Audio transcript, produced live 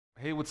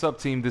Hey, what's up,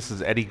 team? This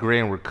is Eddie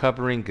Gray, and we're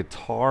covering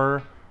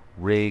Guitar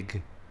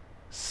Rig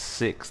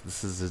 6.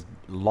 This is a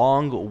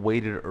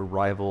long-awaited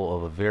arrival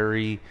of a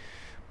very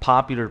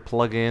popular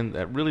plugin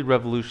that really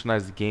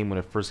revolutionized the game when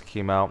it first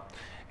came out,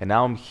 and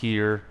now I'm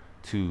here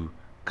to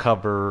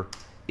cover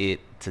it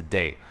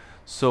today.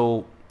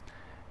 So,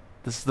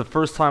 this is the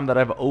first time that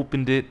I've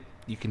opened it.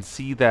 You can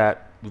see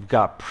that we've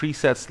got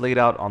presets laid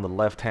out on the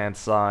left-hand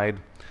side.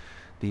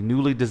 The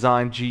newly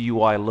designed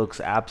GUI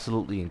looks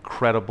absolutely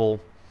incredible.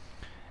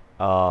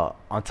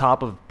 On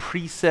top of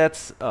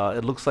presets,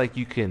 it looks like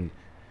you can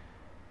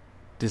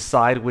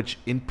decide which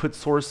input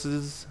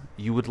sources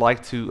you would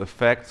like to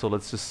affect. So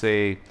let's just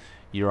say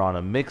you're on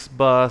a mix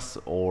bus,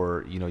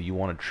 or you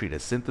want to treat a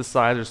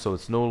synthesizer, so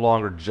it's no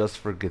longer just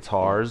for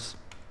guitars.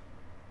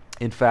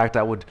 In fact,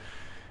 I would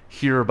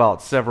hear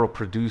about several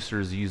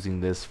producers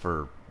using this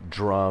for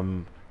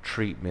drum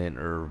treatment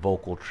or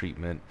vocal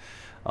treatment.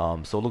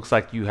 So it looks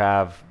like you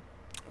have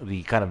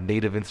the kind of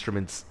Native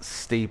Instruments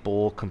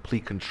staple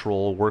complete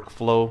control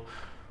workflow,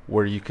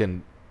 where you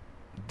can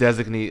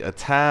designate a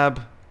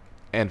tab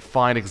and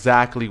find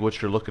exactly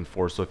what you're looking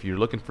for. So if you're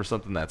looking for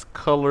something that's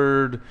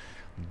colored,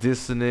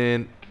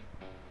 dissonant,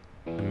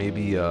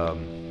 maybe what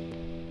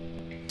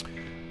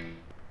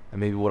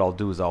I'll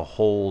do is I'll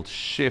hold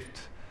Shift,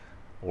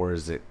 or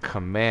is it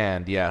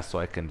Command? Yeah, so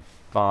I can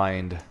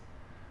find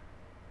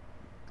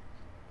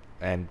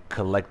and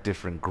collect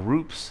different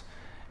groups.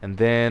 And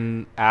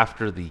then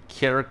after the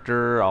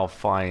character, I'll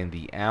find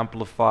the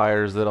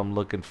amplifiers that I'm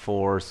looking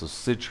for. So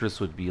citrus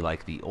would be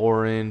like the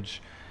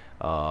orange.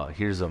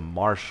 Here's a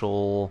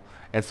Marshall.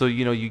 And so,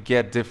 you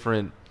get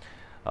different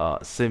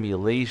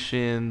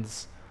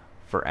simulations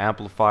for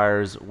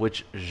amplifiers.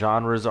 Which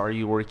genres are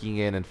you working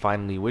in? And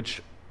finally,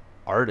 which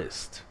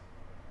artist?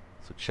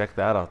 So check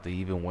that out. They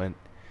even went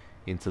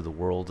into the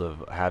world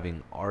of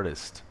having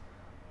artists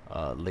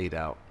laid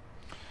out.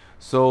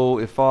 So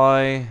if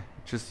I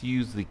just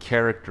use the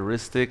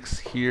characteristics,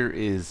 here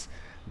is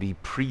the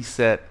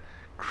preset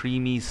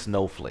Creamy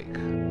Snowflake.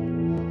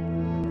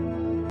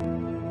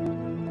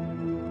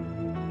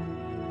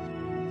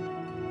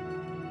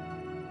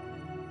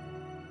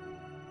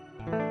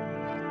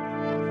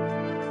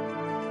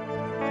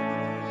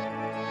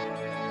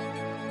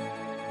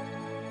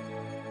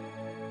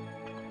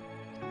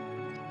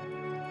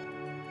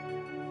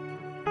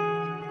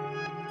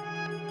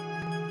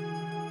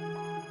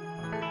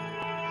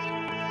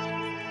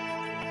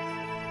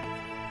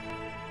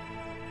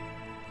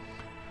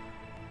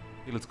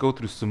 Okay, let's go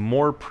through some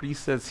more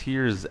presets.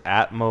 Here's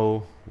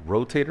Atmo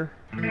Rotator.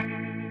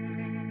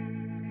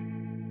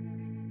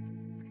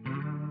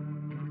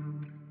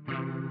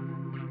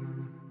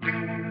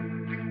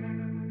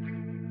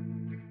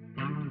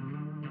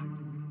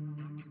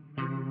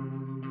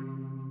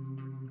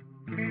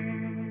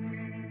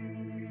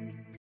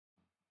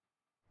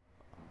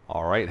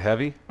 All right,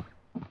 heavy.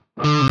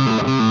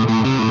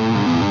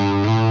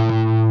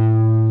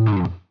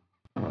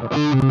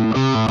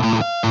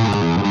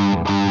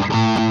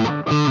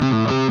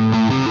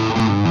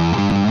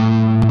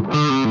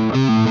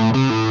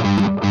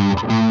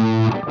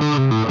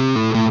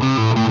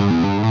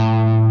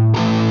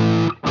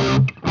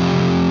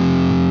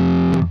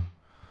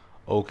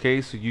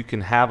 Okay, so you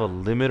can have a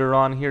limiter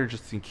on here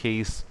just in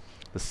case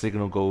the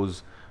signal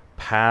goes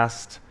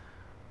past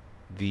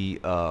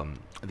the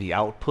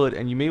output,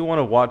 and you may want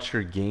to watch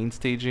your gain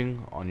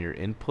staging on your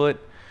input.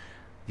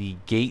 The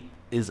gate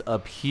is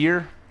up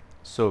here,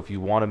 so if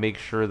you want to make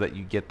sure that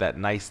you get that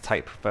nice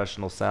tight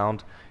professional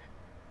sound,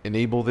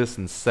 enable this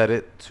and set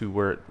it to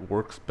where it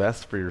works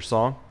best for your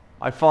song.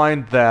 I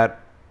find that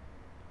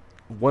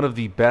one of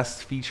the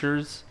best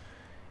features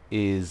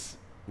is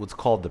what's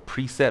called the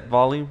preset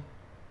volume,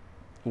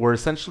 where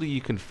essentially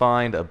you can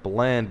find a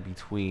blend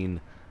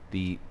between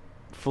the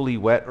fully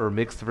wet or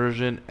mixed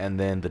version and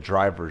then the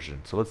dry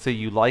version. So let's say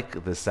you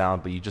like the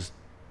sound, but you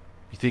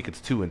think it's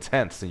too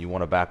intense and you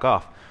want to back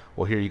off.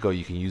 Well, here you go,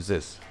 you can use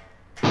this.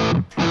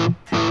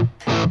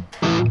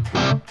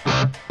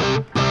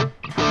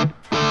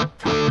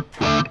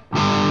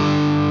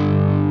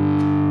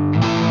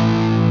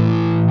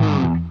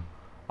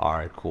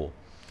 Alright, cool.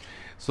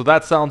 So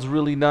that sounds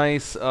really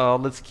nice.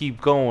 Let's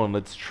keep going.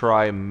 Let's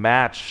try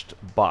matched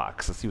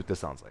box. Let's see what this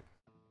sounds like.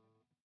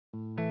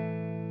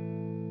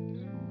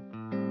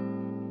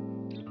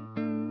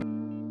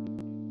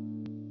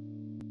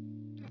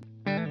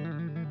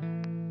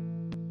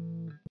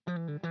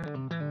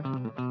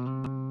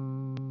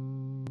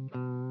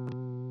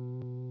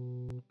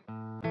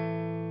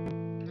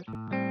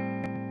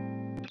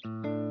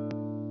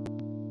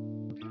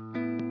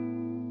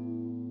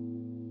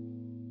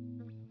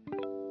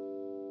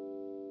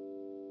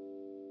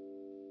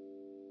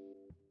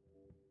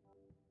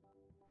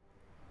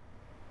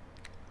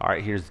 All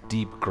right, here's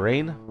deep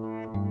grain.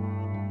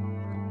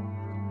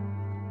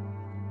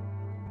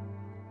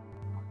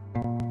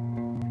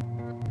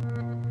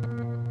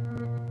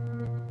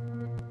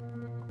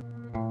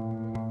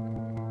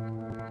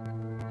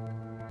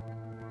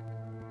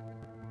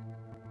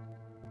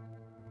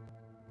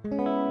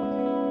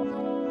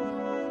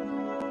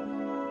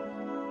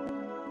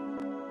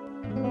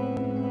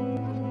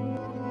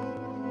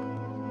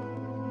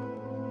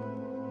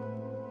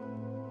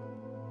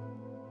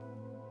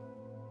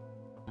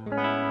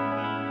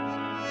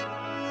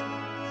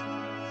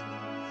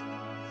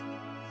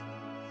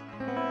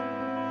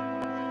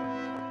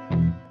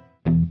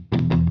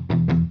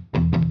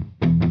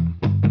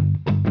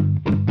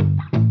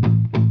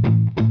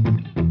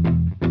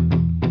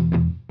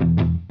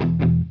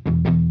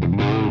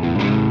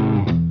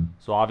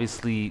 So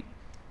obviously,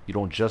 you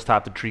don't just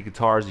have to treat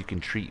guitars, you can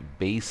treat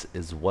bass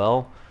as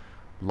well.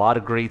 A lot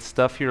of great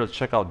stuff here. Let's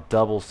check out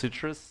Double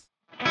Citrus.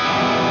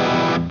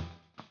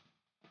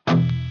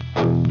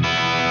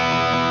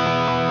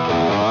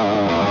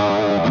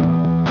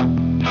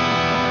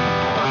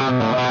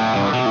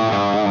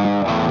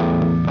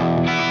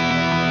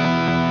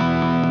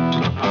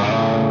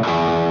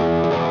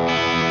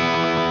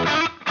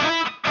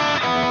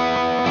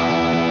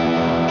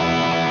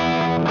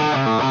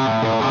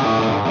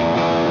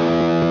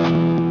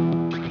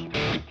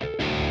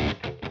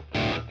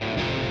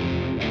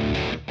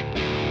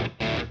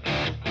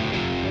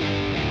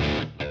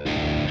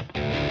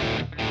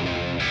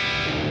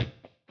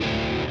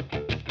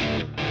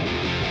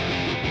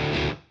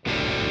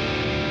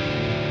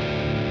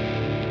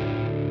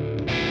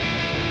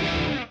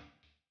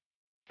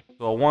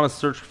 So I want to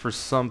search for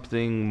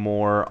something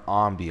more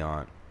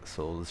ambient.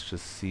 So let's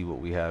just see what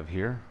we have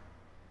here.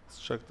 Let's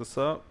check this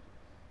out.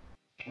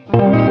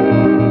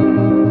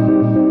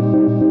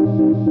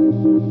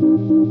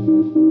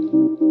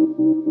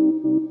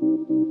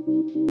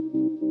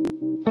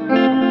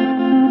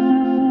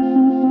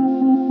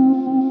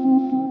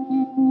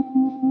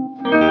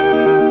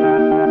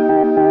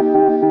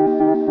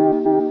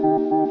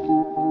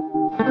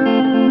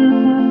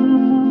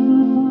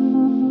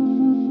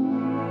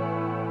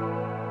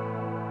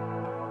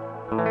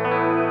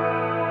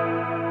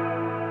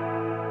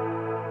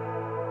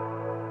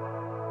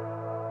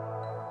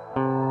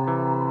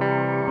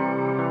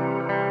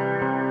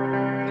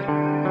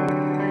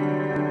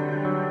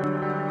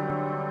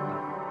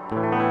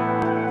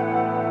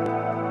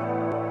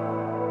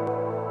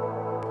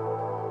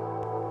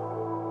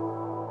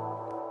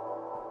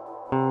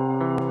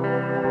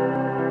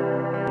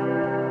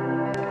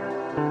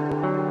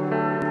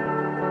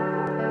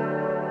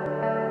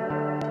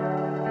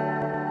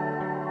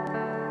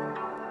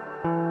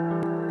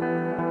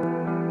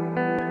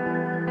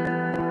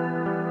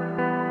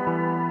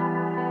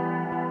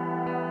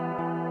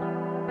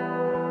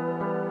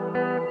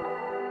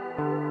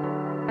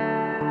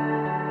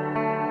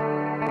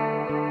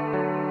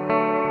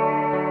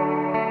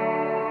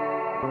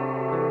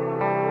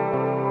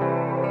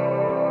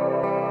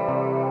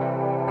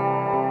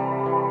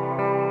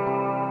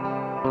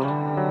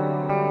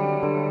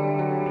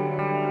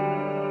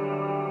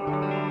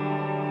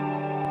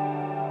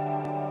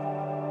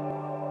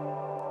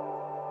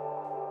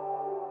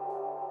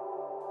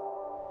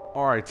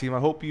 Alright team, I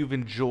hope you've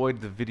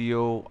enjoyed the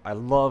video. I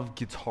love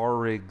Guitar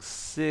Rig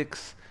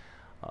 6.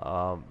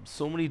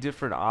 So many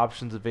different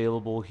options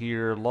available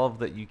here. Love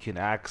that you can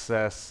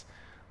access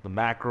the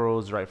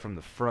macros right from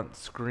the front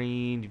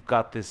screen. You've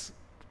got this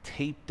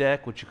tape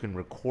deck which you can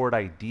record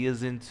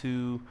ideas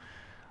into,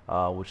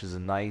 which is a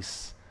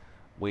nice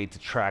way to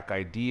track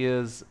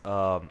ideas.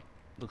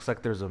 Looks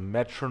like there's a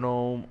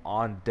metronome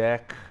on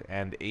deck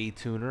and a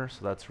tuner,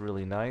 so that's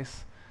really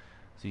nice.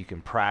 So you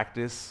can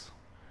practice.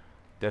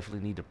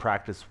 Definitely need to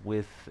practice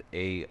with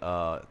a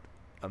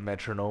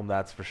metronome,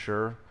 that's for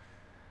sure.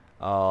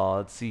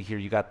 Let's see here.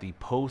 You got the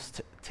post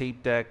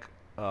tape deck,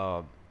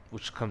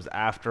 which comes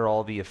after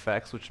all the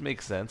effects, which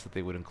makes sense that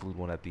they would include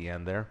one at the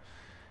end there.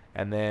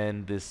 And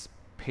then this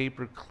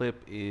paper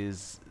clip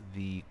is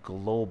the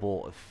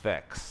global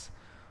effects.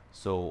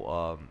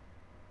 So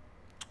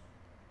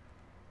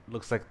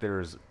looks like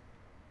there's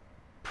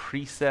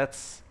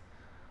presets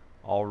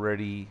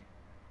already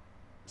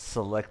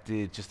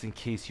selected just in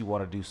case you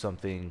want to do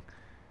something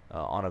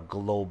on a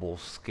global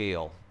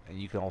scale,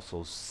 and you can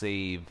also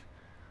save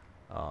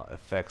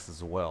effects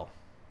as well.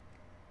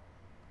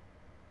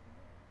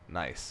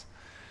 Nice.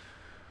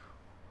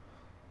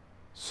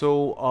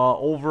 So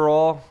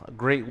overall, a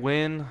great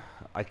win.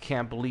 I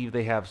can't believe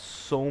they have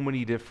so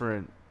many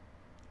different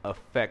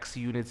effects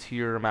units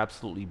here. I'm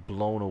absolutely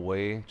blown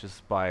away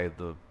just by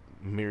the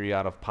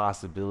myriad of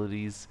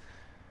possibilities.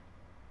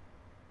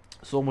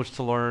 So much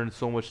to learn,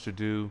 so much to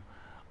do.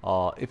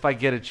 If I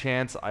get a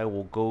chance, I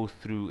will go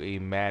through a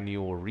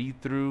manual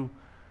read-through.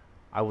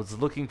 I was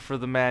looking for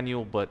the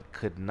manual but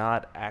could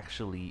not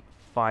actually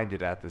find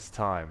it at this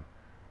time.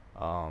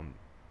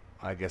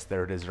 I guess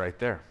there it is right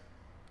there.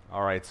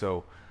 Alright,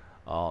 so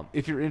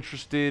if you're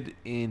interested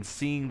in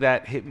seeing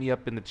that, hit me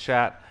up in the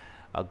chat.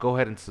 Go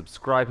ahead and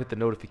subscribe, hit the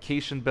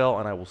notification bell,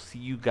 and I will see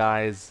you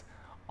guys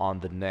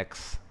on the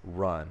next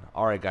run.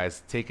 Alright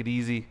guys, take it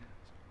easy.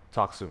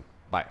 Talk soon.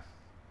 Bye.